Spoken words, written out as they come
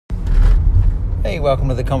Hey, welcome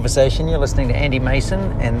to The Conversation. You're listening to Andy Mason,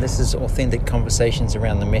 and this is authentic conversations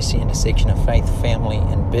around the messy intersection of faith, family,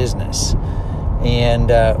 and business. And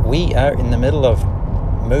we are in the middle of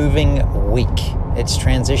moving week. It's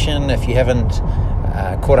transition. If you haven't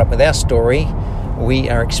caught up with our story, we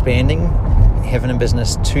are expanding Heaven and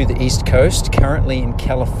Business to the East Coast, currently in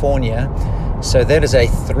California. So that is a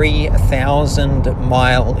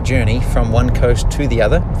 3,000-mile journey from one coast to the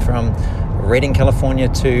other, from Redding, California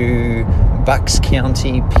to Bucks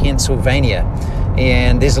County, Pennsylvania.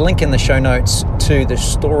 And there's a link in the show notes to the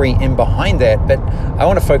story in behind that. But I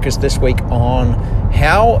want to focus this week on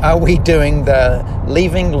how are we doing the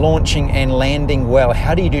leaving, launching, and landing well?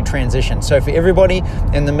 How do you do transition? So for everybody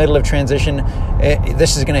in the middle of transition,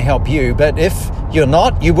 this is going to help you. But if you're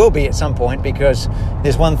not, you will be at some point, because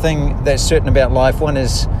there's one thing that's certain about life. One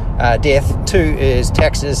is death, 2 is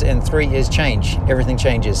taxes, and 3 is change. Everything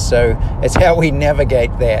changes. So it's how we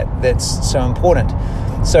navigate that that's so important.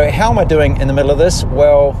 So how am I doing in the middle of this?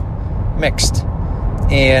 Well, mixed.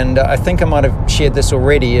 And I think I might have shared this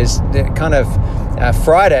already, is kind of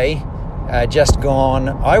Friday just gone.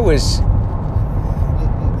 I was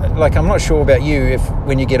like, I'm not sure about you, if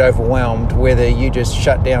when you get overwhelmed, whether you just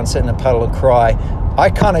shut down, sit in a puddle and cry.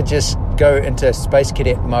 I kind of just go into space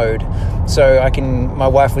cadet mode. So my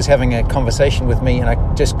wife was having a conversation with me and I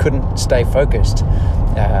just couldn't stay focused.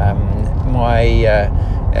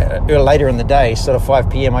 Later in the day, sort of 5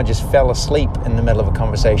 p.m., I just fell asleep in the middle of a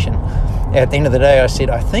conversation. At the end of the day, I said,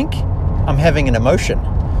 I think I'm having an emotion.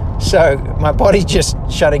 So my body's just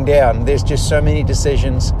shutting down. There's just so many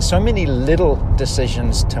decisions, so many little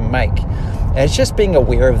decisions to make. And it's just being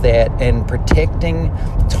aware of that and protecting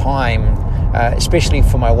time, especially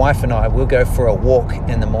for my wife and I. We'll go for a walk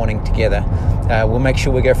in the morning together. We'll make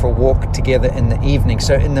sure we go for a walk together in the evening.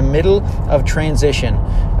 So in the middle of transition,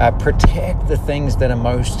 protect the things that are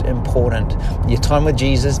most important. Your time with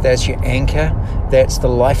Jesus, that's your anchor. That's the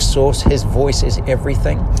life source. His voice is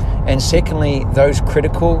everything. And secondly, those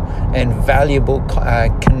critical and valuable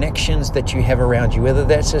connections that you have around you, whether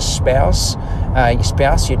that's a spouse,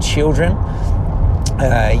 your children,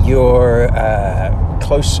 your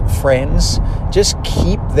close friends. Just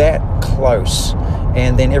keep that close,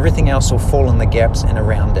 and then everything else will fall in the gaps and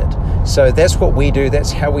around it. So that's what we do.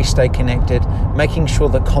 That's how we stay connected, making sure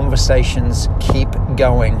the conversations keep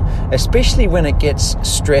going, especially when it gets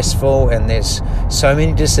stressful and there's so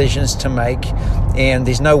many decisions to make, and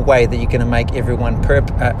there's no way that you're going to make everyone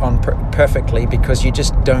perfectly, because you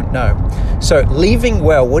just don't know. So leaving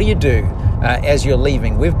well, what do you do as you're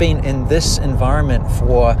leaving? We've been in this environment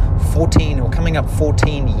for 14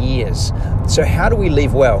 years. So how do we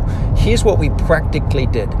leave well? Here's what we practically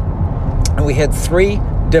did. And we had 3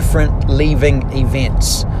 different leaving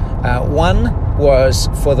events. One was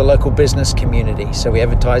for the local business community. So we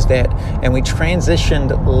advertised that, and we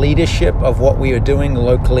transitioned leadership of what we were doing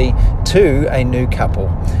locally to a new couple.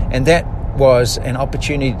 And that was an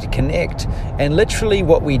opportunity to connect. And literally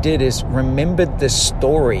what we did is remembered the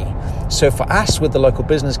story. So for us with the local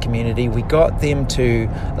business community, we got them to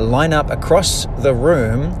line up across the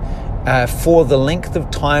room for the length of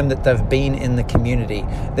time that they've been in the community.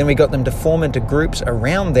 Then we got them to form into groups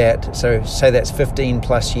around that. So say that's 15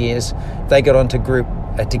 plus years. They got onto group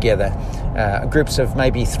together, groups of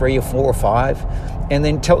maybe 3 or 4 or 5, and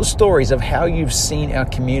then tell stories of how you've seen our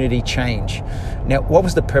community change. Now, what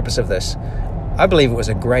was the purpose of this? I believe it was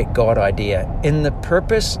a great God idea. In the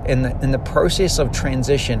purpose, in the process of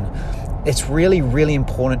transition, it's really, really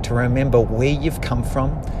important to remember where you've come from,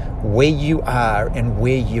 where you are, and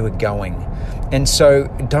where you are going. And so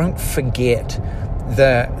don't forget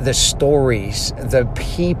the stories, the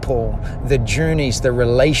people, the journeys, the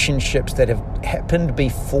relationships that have happened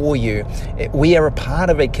before you. We are a part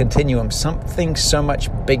of a continuum, something so much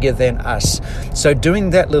bigger than us. So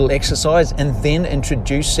doing that little exercise and then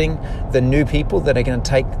introducing the new people that are going to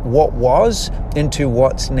take what was into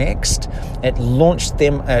what's next, it launched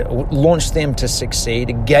them to succeed.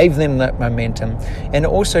 It gave them that momentum, and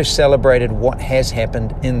also celebrated what has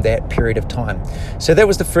happened in that period of time. So that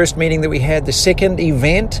was the first meeting that we had. The second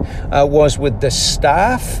event was with the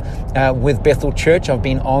staff with Bethel Church. I've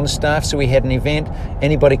been on staff, so we had an event.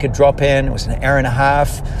 Anybody could drop in. It was an hour and a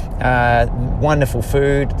half. Wonderful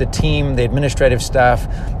food. The team, the administrative staff,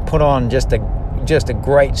 put on just a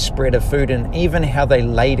great spread of food, and even how they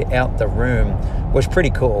laid out the room was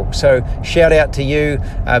pretty cool. So shout out to you,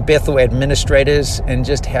 Bethel administrators, and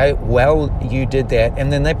just how well you did that.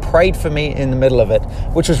 And then they prayed for me in the middle of it,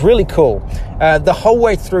 which was really cool. The whole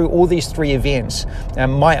way through all these 3 events,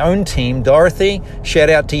 my own team, Dorothy, shout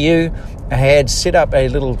out to you, had set up a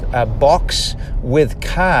little box with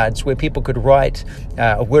cards where people could write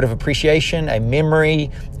a word of appreciation, a memory,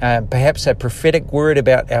 perhaps a prophetic word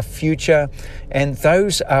about our future. And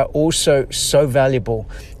those are also so valuable.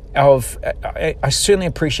 I certainly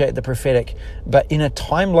appreciate the prophetic, but in a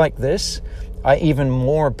time like this, I even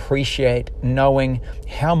more appreciate knowing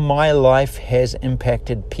how my life has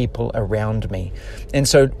impacted people around me. And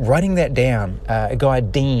so writing that down, a guy,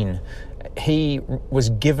 Dean, he was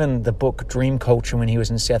given the book Dream Culture when he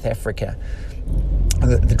was in South Africa.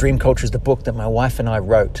 The Dream Culture is the book that my wife and I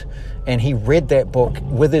wrote. And he read that book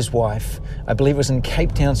with his wife. I believe it was in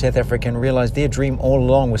Cape Town, South Africa, and realized their dream all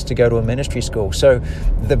along was to go to a ministry school. So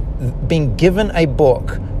being given a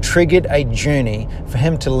book triggered a journey for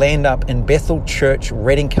him to land up in Bethel Church,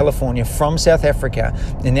 Redding, California, from South Africa.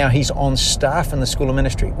 And now he's on staff in the School of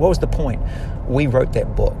Ministry. What was the point? We wrote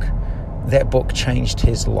that book. That book changed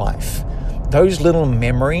his life. Those little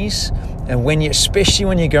memories, and especially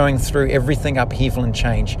when you're going through everything upheaval and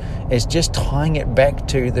change, is just tying it back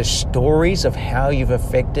to the stories of how you've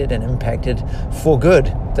affected and impacted for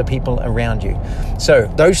good the people around you. So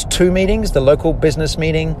those 2 meetings, the local business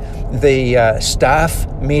meeting, the staff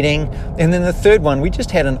meeting, and then the third one, we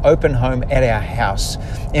just had an open home at our house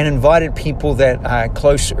and invited people that are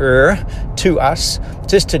closer to us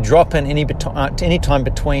just to drop in any time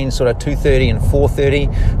between sort of 2:30 and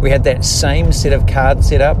 4:30. We had that same set of cards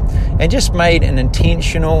set up and just made an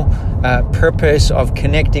intentional purpose of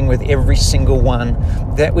connecting with every single one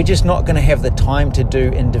that we're just not going to have the time to do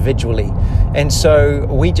individually. And so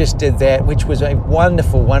we just did that, which was a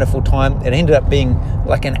wonderful, wonderful time. It ended up being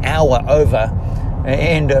like an hour over,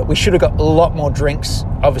 and we should have got a lot more drinks.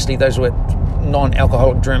 Obviously, those were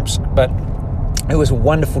non-alcoholic drinks, but it was a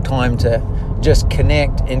wonderful time to just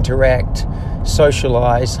connect, interact,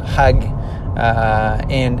 socialize, hug,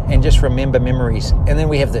 and just remember memories. And then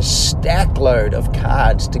we have this stack load of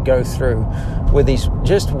cards to go through with these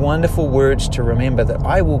just wonderful words to remember that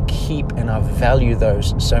I will keep, and I value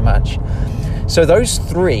those so much. So those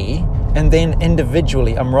 3, and then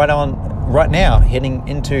individually, I'm right now heading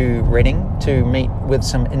into Redding to meet with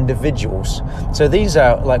some individuals. So these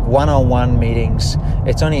are like one-on-one meetings.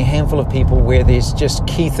 It's only a handful of people where there's just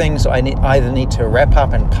key things I either need to wrap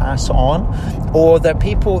up and pass on, or the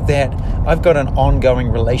people that I've got an ongoing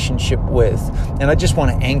relationship with, and I just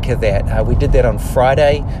want to anchor that. We did that on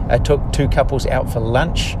Friday. I took 2 couples out for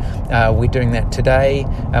lunch. We're doing that today.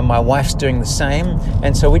 My wife's doing the same.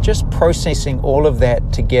 And so we're just processing all of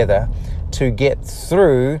that together to get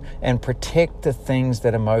through and protect the things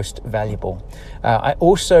that are most valuable. I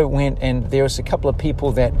also went, and there was a couple of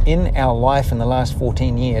people that in our life in the last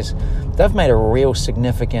 14 years, they've made a real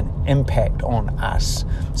significant impact on us.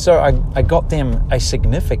 So I got them a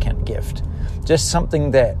significant gift. Just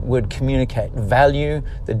something that would communicate value,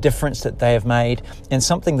 the difference that they have made, and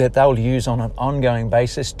something that they'll use on an ongoing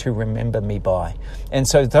basis to remember me by. And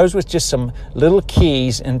so those were just some little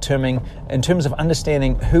keys in terms of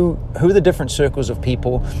understanding who are the different circles of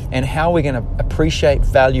people and how we're going to appreciate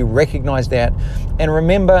value, recognize that, and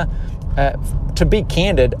remember, to be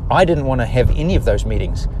candid, I didn't want to have any of those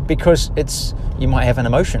meetings because you might have an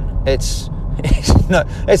emotion. It's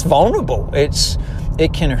vulnerable.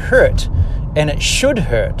 It can hurt. And it should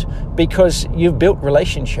hurt because you've built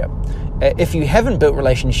relationship. If you haven't built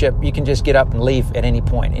relationship, you can just get up and leave at any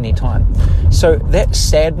point, any time. So that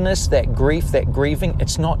sadness, that grief, that grieving,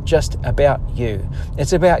 it's not just about you.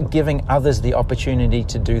 It's about giving others the opportunity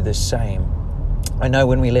to do the same. I know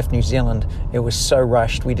when we left New Zealand, it was so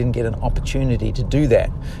rushed, we didn't get an opportunity to do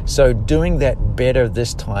that. So doing that better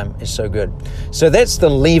this time is so good. So that's the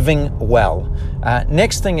leaving well.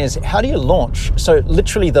 Next thing is, how do you launch? So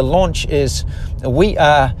literally the launch is, we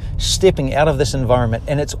are stepping out of this environment,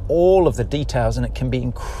 and it's all of the details, and it can be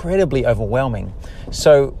incredibly overwhelming.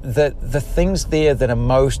 So the things there that are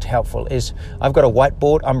most helpful is, I've got a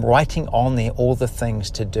whiteboard, I'm writing on there all the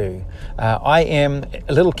things to do. I am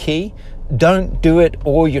a little key. Don't do it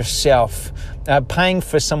all yourself. Paying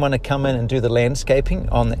for someone to come in and do the landscaping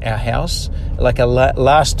on our house, like a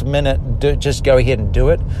last minute, just go ahead and do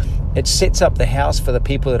it. It sets up the house for the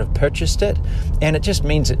people that have purchased it, and it just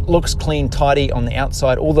means it looks clean, tidy on the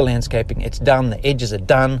outside. All the landscaping, it's done. The edges are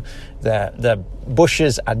done. The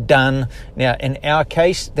bushes are done. Now, in our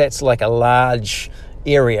case, that's like a large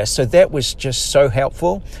area, so that was just so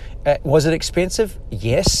helpful. Was it expensive?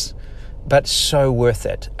 Yes. but so worth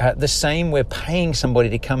it. The same, we're paying somebody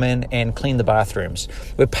to come in and clean the bathrooms.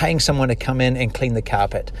 We're paying someone to come in and clean the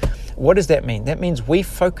carpet. What does that mean? That means we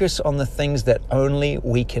focus on the things that only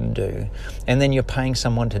we can do. And then you're paying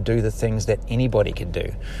someone to do the things that anybody can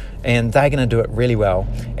do. And they're going to do it really well.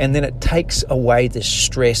 And then it takes away this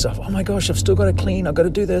stress of, oh my gosh, I've still got to clean. I've got to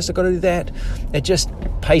do this. I've got to do that. It just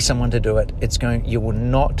pay someone to do it. You will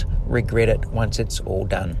not regret it once it's all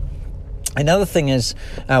done. Another thing is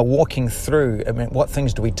walking through, what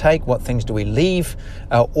things do we take? What things do we leave?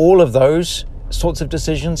 All of those sorts of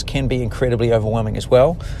decisions can be incredibly overwhelming as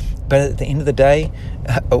well. But at the end of the day,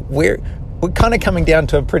 we're kind of coming down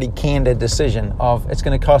to a pretty candid decision of it's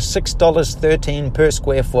going to cost $6.13 per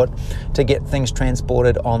square foot to get things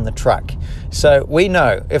transported on the truck. So we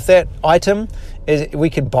know if that item we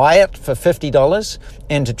could buy it for $50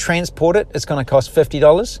 and to transport it, it's going to cost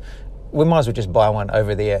 $50. We might as well just buy one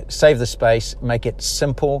over there, save the space, make it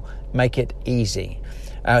simple, make it easy.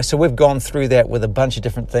 So we've gone through that with a bunch of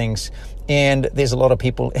different things, and there's a lot of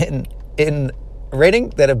people in Reading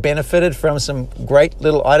that have benefited from some great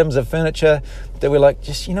little items of furniture that we're like,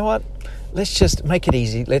 just, you know what, let's just make it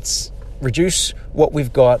easy. Let's reduce what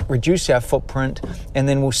we've got, reduce our footprint, and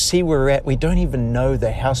then we'll see where we're at. We don't even know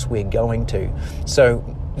the house we're going to. So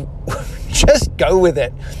just go with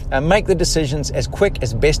it. Make the decisions as quick,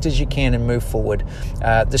 as best as you can, and move forward.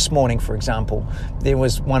 This morning, for example, there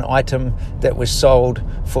was one item that was sold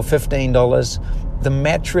for $15. The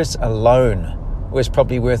mattress alone was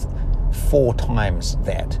probably worth 4 times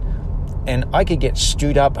that. And I could get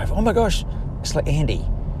stewed up over, oh my gosh, it's like, Andy,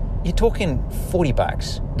 you're talking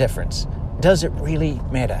 $40 difference. Does it really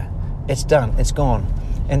matter? It's done, it's gone.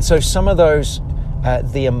 And so some of those,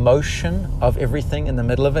 the emotion of everything in the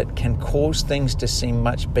middle of it can cause things to seem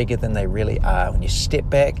much bigger than they really are. When you step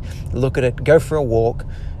back, look at it, go for a walk,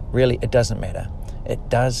 really, it doesn't matter. It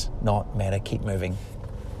does not matter. Keep moving.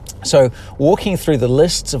 So walking through the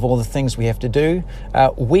lists of all the things we have to do,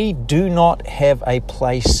 we do not have a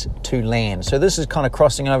place to land. So this is kind of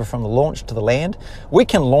crossing over from the launch to the land. We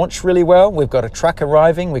can launch really well. We've got a truck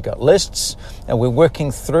arriving, we've got lists, and we're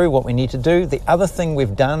working through what we need to do. The other thing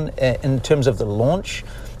we've done in terms of the launch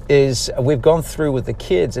is we've gone through with the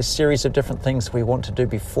kids a series of different things we want to do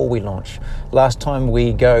before we launch. Last time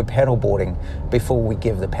we go paddleboarding before we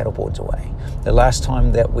give the paddleboards away. The last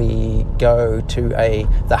time that we go to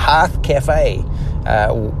the Hearth Cafe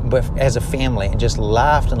as a family and just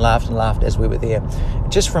laughed and laughed and laughed as we were there.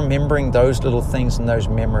 Just remembering those little things and those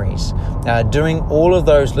memories. Doing all of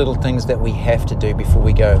those little things that we have to do before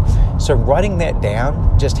we go. So writing that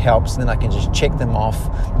down just helps, and then I can just check them off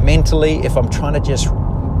mentally. If I'm trying to just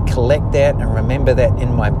collect that and remember that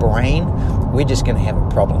in my brain, we're just going to have a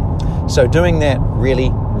problem. So doing that really,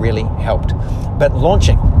 really helped. But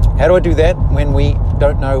launching, how do I do that when we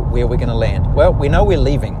don't know where we're going to land? Well, we know we're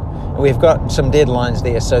leaving. We've got some deadlines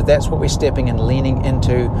there, so that's what we're stepping and leaning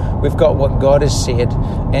into. We've got what God has said,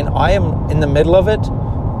 and I am in the middle of it.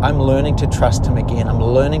 I'm learning to trust Him again. I'm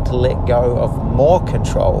learning to let go of more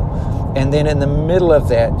control. And then in the middle of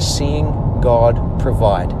that, seeing God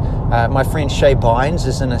provide. My friend Shay Bynes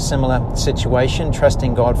is in a similar situation,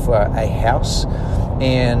 trusting God for a house.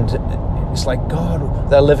 And it's like, God,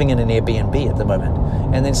 they're living in an Airbnb at the moment.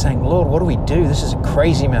 And then saying, Lord, what do we do? This is a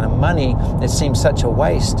crazy amount of money. It seems such a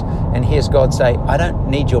waste. And here's God say, I don't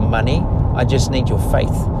need your money. I just need your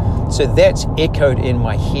faith. So that's echoed in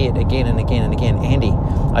my head again and again and again. Andy,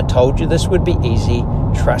 I told you this would be easy.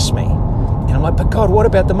 Trust me. And I'm like, but God, what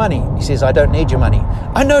about the money? He says, I don't need your money.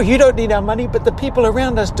 I know you don't need our money, but the people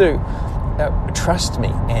around us do. Trust me,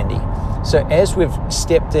 Andy. So as we've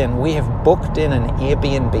stepped in, we have booked in an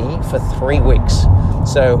Airbnb for 3 weeks.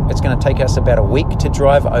 So it's going to take us about a week to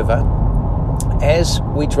drive over. As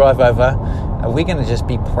we drive over, we're going to just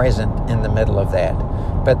be present in the middle of that.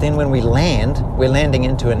 But then when we land, we're landing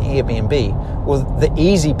into an Airbnb. Well, the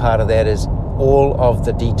easy part of that is all of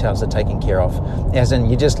the details are taken care of. As in,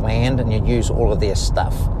 you just land and you use all of their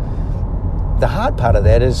stuff. The hard part of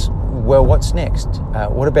that is, well, what's next?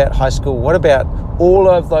 What about high school? What about all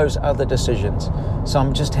of those other decisions? So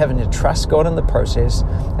I'm just having to trust God in the process,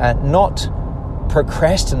 not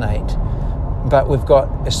procrastinate, but we've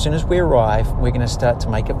got, as soon as we arrive, we're going to start to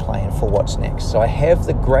make a plan for what's next. So I have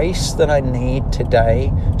the grace that I need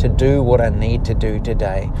today to do what I need to do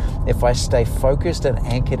today. If I stay focused and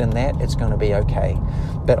anchored in that, it's going to be okay.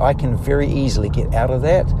 But I can very easily get out of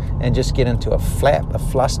that and just get into a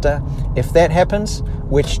fluster. If that happens,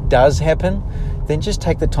 which does happen, then just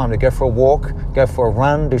take the time to go for a walk, go for a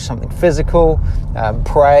run, do something physical,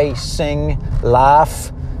 pray, sing,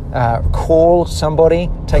 laugh, call somebody,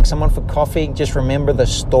 take someone for coffee. Just remember the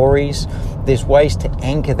stories. There's ways to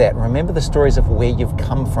anchor that. Remember the stories of where you've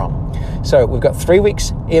come from. So we've got 3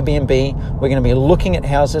 weeks Airbnb. We're going to be looking at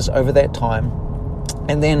houses over that time.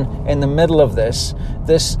 And then in the middle of this,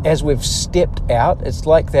 as we've stepped out, it's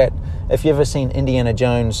like that. If you've ever seen Indiana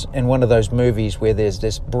Jones in one of those movies where there's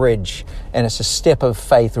this bridge and it's a step of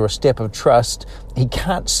faith or a step of trust, he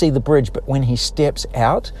can't see the bridge, but when he steps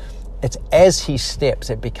out, it's as he steps,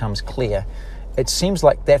 it becomes clear. It seems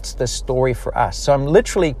like that's the story for us. So I'm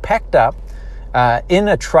literally packed up in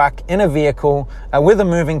a truck, in a vehicle, with a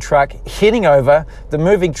moving truck, heading over. The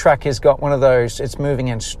moving truck has got one of those, it's moving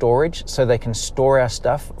in storage, so they can store our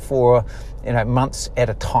stuff for months at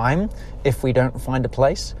a time if we don't find a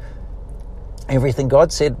place. Everything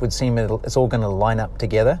God said would seem it's all going to line up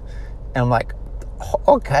together. And I'm like,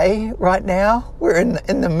 okay, right now we're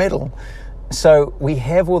in the middle. So we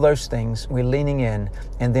have all those things, we're leaning in,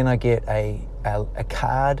 and then I get a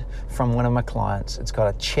card from one of my clients. It's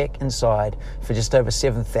got a check inside for just over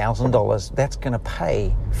 $7,000. That's going to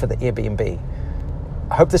pay for the Airbnb.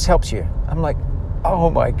 I hope this helps you. I'm like, oh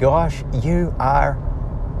my gosh, you are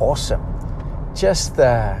awesome. Just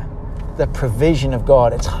the provision of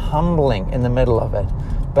God, it's humbling in the middle of it.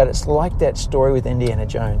 But it's like that story with Indiana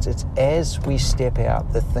Jones. It's as we step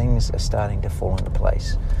out, the things are starting to fall into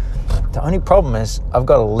place. The only problem is I've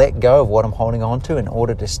got to let go of what I'm holding on to in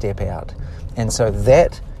order to step out. And so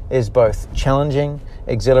that is both challenging,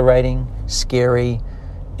 exhilarating, scary,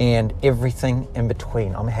 and everything in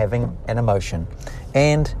between. I'm having an emotion.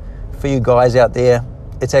 And for you guys out there,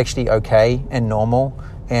 it's actually okay and normal,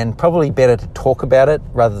 and probably better to talk about it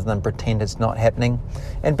rather than pretend it's not happening,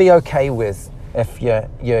 and be okay with if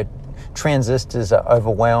your transistors are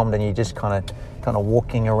overwhelmed and you're just kind of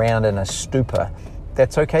walking around in a stupor.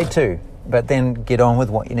 That's okay too, but then get on with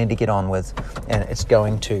what you need to get on with, and it's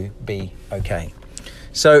going to be okay.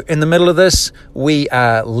 So in the middle of this, we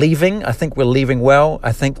are leaving. I think we're leaving well.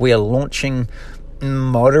 I think we are launching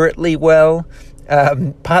moderately well.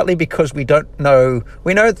 Partly because we know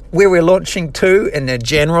where we're launching to in the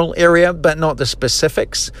general area, but not the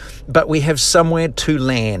specifics, but we have somewhere to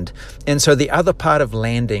land. And so the other part of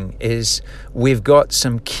landing is we've got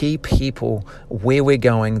some key people where we're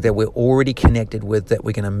going that we're already connected with, that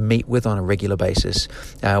we're going to meet with on a regular basis.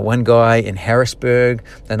 One guy in Harrisburg,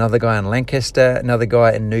 another guy in Lancaster, another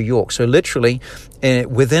guy in New York. So literally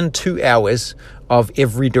within 2 hours of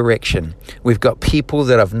every direction, we've got people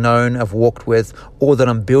that I've known, I've walked with, or that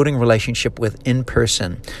I'm building relationship with in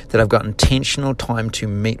person, that I've got intentional time to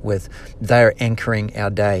meet with. They're anchoring our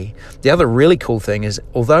day. The other really cool thing is,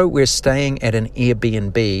 although we're staying at an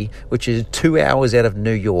Airbnb, which is 2 hours out of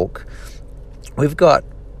New York, we've got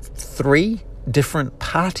 3 different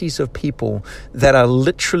parties of people that are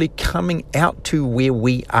literally coming out to where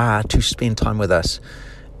we are to spend time with us.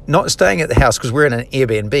 Not staying at the house because we're in an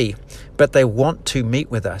Airbnb, but they want to meet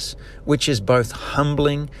with us, which is both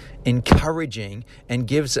humbling, encouraging, and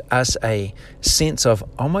gives us a sense of,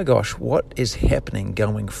 oh my gosh, what is happening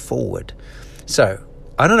going forward? So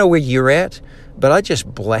I don't know where you're at, but I just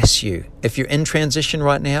bless you. If you're in transition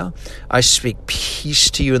right now, I speak peace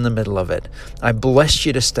to you in the middle of it. I bless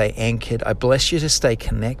you to stay anchored. I bless you to stay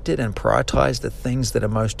connected and prioritize the things that are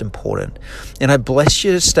most important. And I bless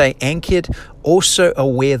you to stay anchored, also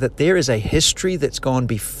aware that there is a history that's gone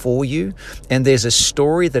before you, and there's a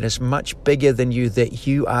story that is much bigger than you that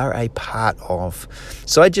you are a part of.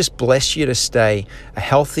 So I just bless you to stay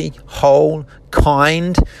healthy, whole,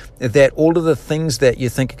 kind, that all of the things that you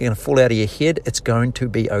think are going to fall out of your head, it's going to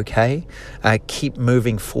be okay. Keep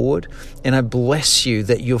moving forward. And I bless you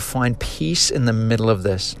that you'll find peace in the middle of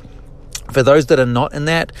this. For those that are not in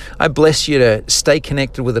that, I bless you to stay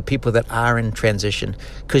connected with the people that are in transition,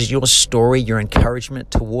 because your story, your encouragement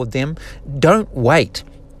toward them, don't wait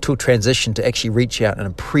till transition to actually reach out and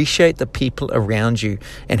appreciate the people around you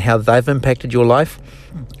and how they've impacted your life.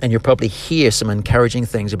 And you'll probably hear some encouraging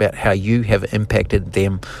things about how you have impacted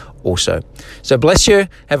them also. So bless you.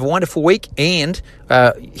 Have a wonderful week. And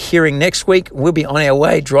hearing next week, we'll be on our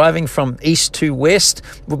way driving from east to west.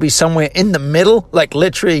 We'll be somewhere in the middle, like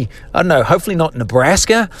literally, I don't know, hopefully not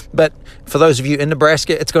Nebraska, but for those of you in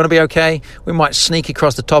Nebraska, it's going to be okay. We might sneak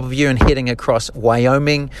across the top of you and heading across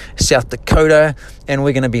Wyoming, South Dakota, and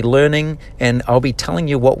we're going to be learning, and I'll be telling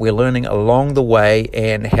you what we're learning along the way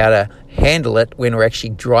and how to handle it when we're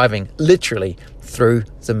actually driving literally through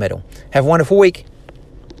the middle. Have a wonderful week.